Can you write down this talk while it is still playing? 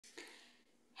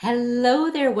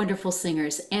Hello there, wonderful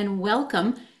singers, and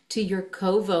welcome to your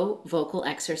Kovo vocal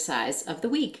exercise of the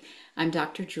week. I'm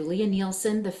Dr. Julia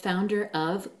Nielsen, the founder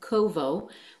of Kovo,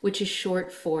 which is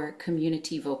short for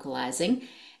Community Vocalizing.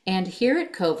 And here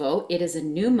at Kovo, it is a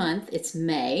new month, it's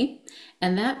May,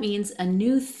 and that means a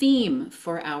new theme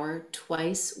for our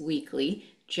twice weekly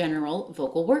general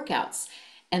vocal workouts.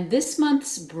 And this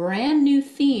month's brand new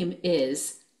theme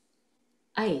is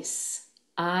ICE,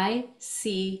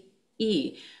 I-C-E,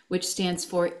 which stands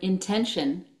for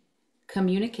intention,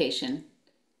 communication,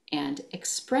 and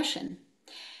expression.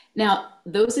 Now,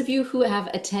 those of you who have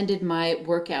attended my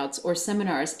workouts or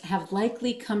seminars have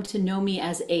likely come to know me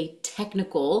as a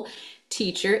technical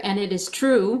teacher, and it is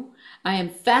true. I am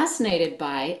fascinated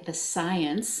by the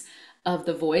science of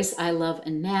the voice. I love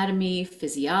anatomy,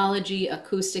 physiology,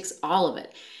 acoustics, all of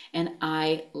it. And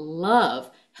I love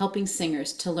helping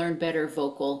singers to learn better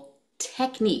vocal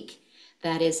technique.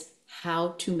 That is, how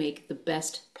to make the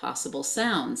best possible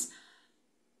sounds.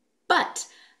 But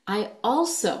I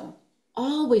also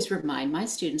always remind my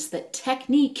students that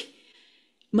technique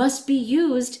must be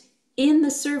used in the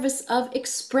service of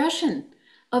expression,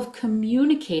 of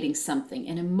communicating something,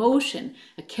 an emotion,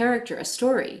 a character, a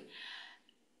story.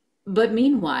 But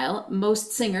meanwhile,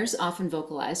 most singers often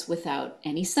vocalize without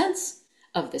any sense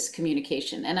of this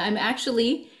communication. And I'm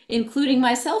actually including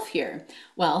myself here.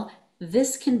 Well,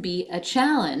 this can be a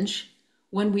challenge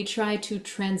when we try to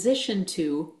transition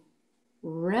to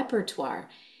repertoire.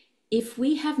 If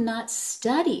we have not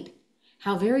studied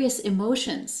how various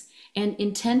emotions and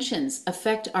intentions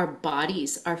affect our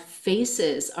bodies, our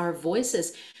faces, our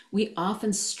voices, we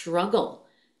often struggle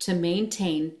to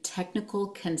maintain technical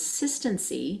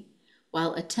consistency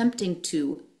while attempting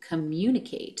to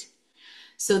communicate.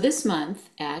 So this month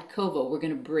at Kovo, we're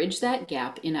going to bridge that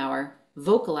gap in our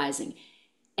vocalizing.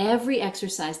 Every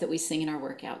exercise that we sing in our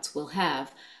workouts will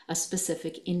have a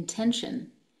specific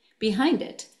intention behind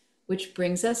it, which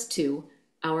brings us to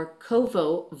our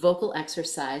Kovo vocal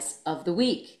exercise of the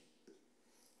week.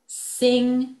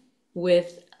 Sing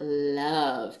with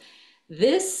love.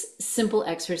 This simple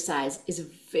exercise is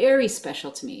very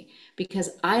special to me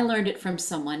because I learned it from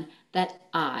someone that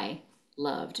I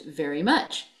loved very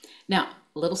much. Now,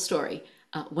 a little story.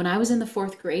 When I was in the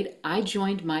 4th grade, I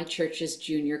joined my church's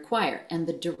junior choir, and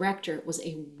the director was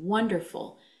a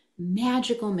wonderful,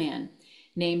 magical man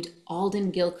named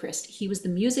Alden Gilchrist. He was the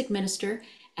music minister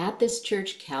at this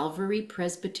church, Calvary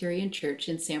Presbyterian Church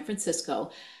in San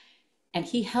Francisco, and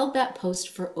he held that post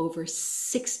for over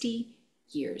 60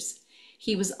 years.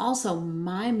 He was also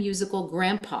my musical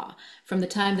grandpa from the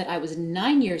time that I was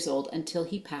 9 years old until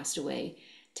he passed away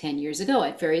 10 years ago.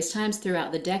 At various times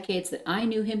throughout the decades that I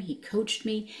knew him, he coached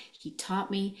me, he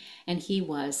taught me, and he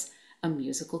was a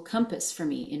musical compass for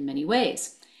me in many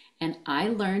ways. And I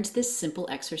learned this simple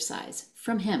exercise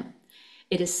from him.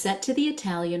 It is set to the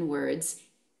Italian words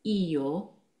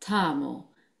io t'amo,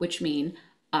 which mean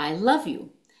I love you.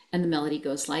 And the melody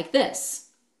goes like this.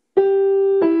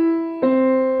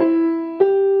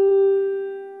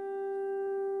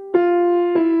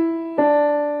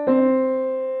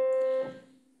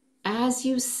 As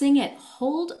you sing it,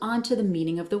 hold on to the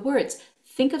meaning of the words.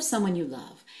 Think of someone you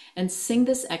love and sing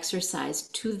this exercise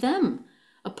to them,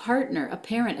 a partner, a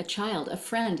parent, a child, a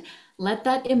friend. Let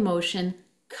that emotion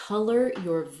color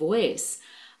your voice.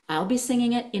 I'll be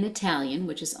singing it in Italian,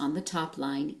 which is on the top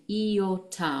line, io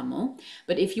t'amo.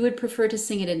 But if you would prefer to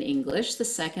sing it in English, the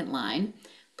second line,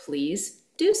 please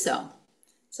do so.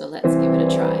 So let's give it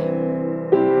a try.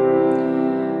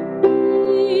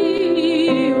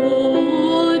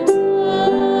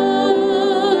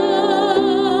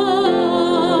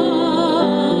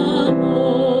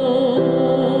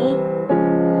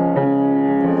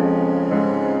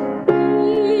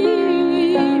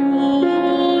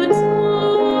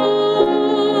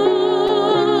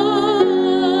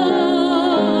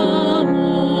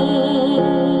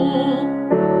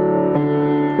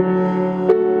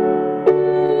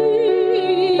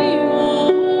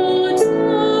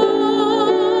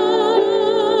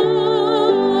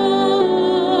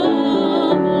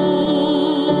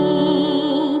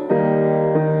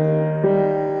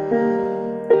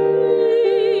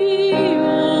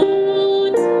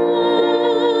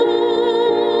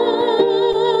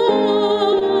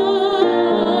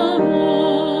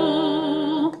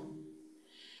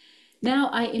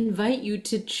 Now I invite you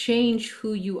to change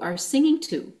who you are singing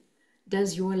to.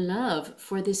 Does your love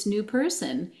for this new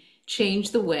person change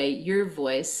the way your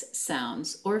voice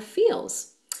sounds or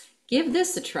feels? Give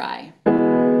this a try.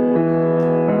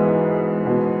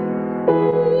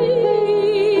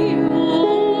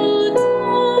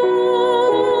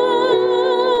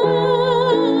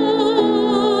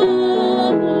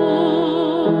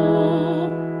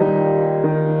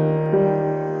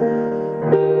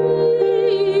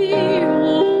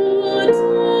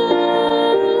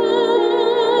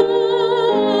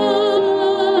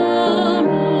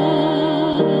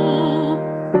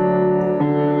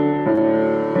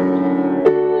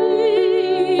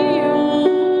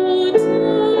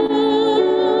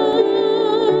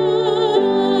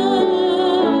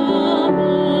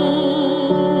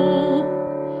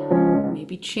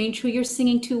 maybe change who you're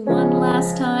singing to one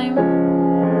last time.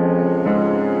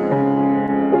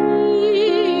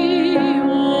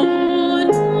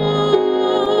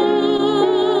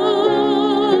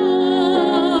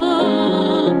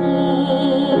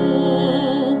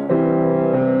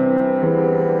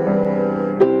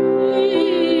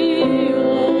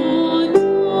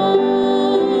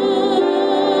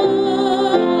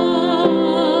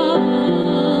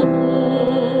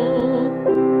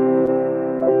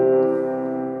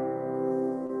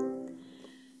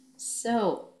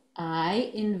 So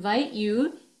I invite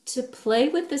you to play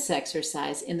with this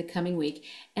exercise in the coming week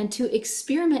and to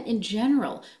experiment in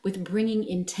general with bringing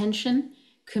intention,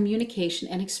 communication,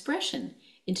 and expression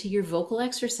into your vocal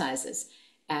exercises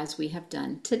as we have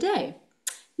done today.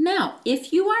 Now,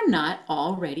 if you are not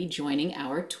already joining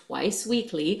our twice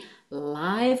weekly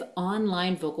live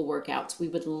online vocal workouts, we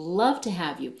would love to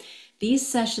have you. These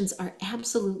sessions are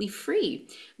absolutely free.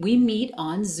 We meet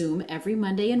on Zoom every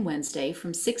Monday and Wednesday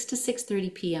from 6 to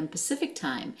 6:30 p.m. Pacific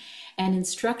time, and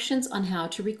instructions on how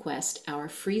to request our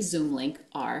free Zoom link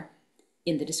are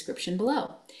in the description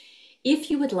below.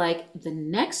 If you would like the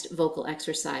next vocal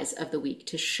exercise of the week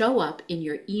to show up in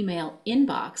your email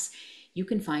inbox, you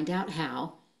can find out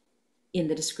how in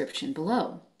the description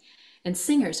below. And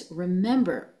singers,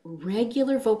 remember,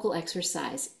 regular vocal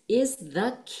exercise is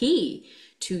the key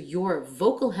to your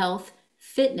vocal health,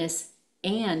 fitness,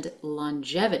 and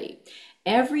longevity.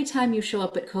 Every time you show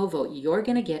up at Kovo, you're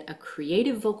going to get a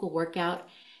creative vocal workout,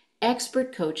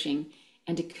 expert coaching,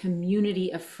 and a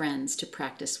community of friends to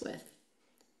practice with.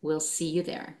 We'll see you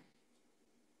there.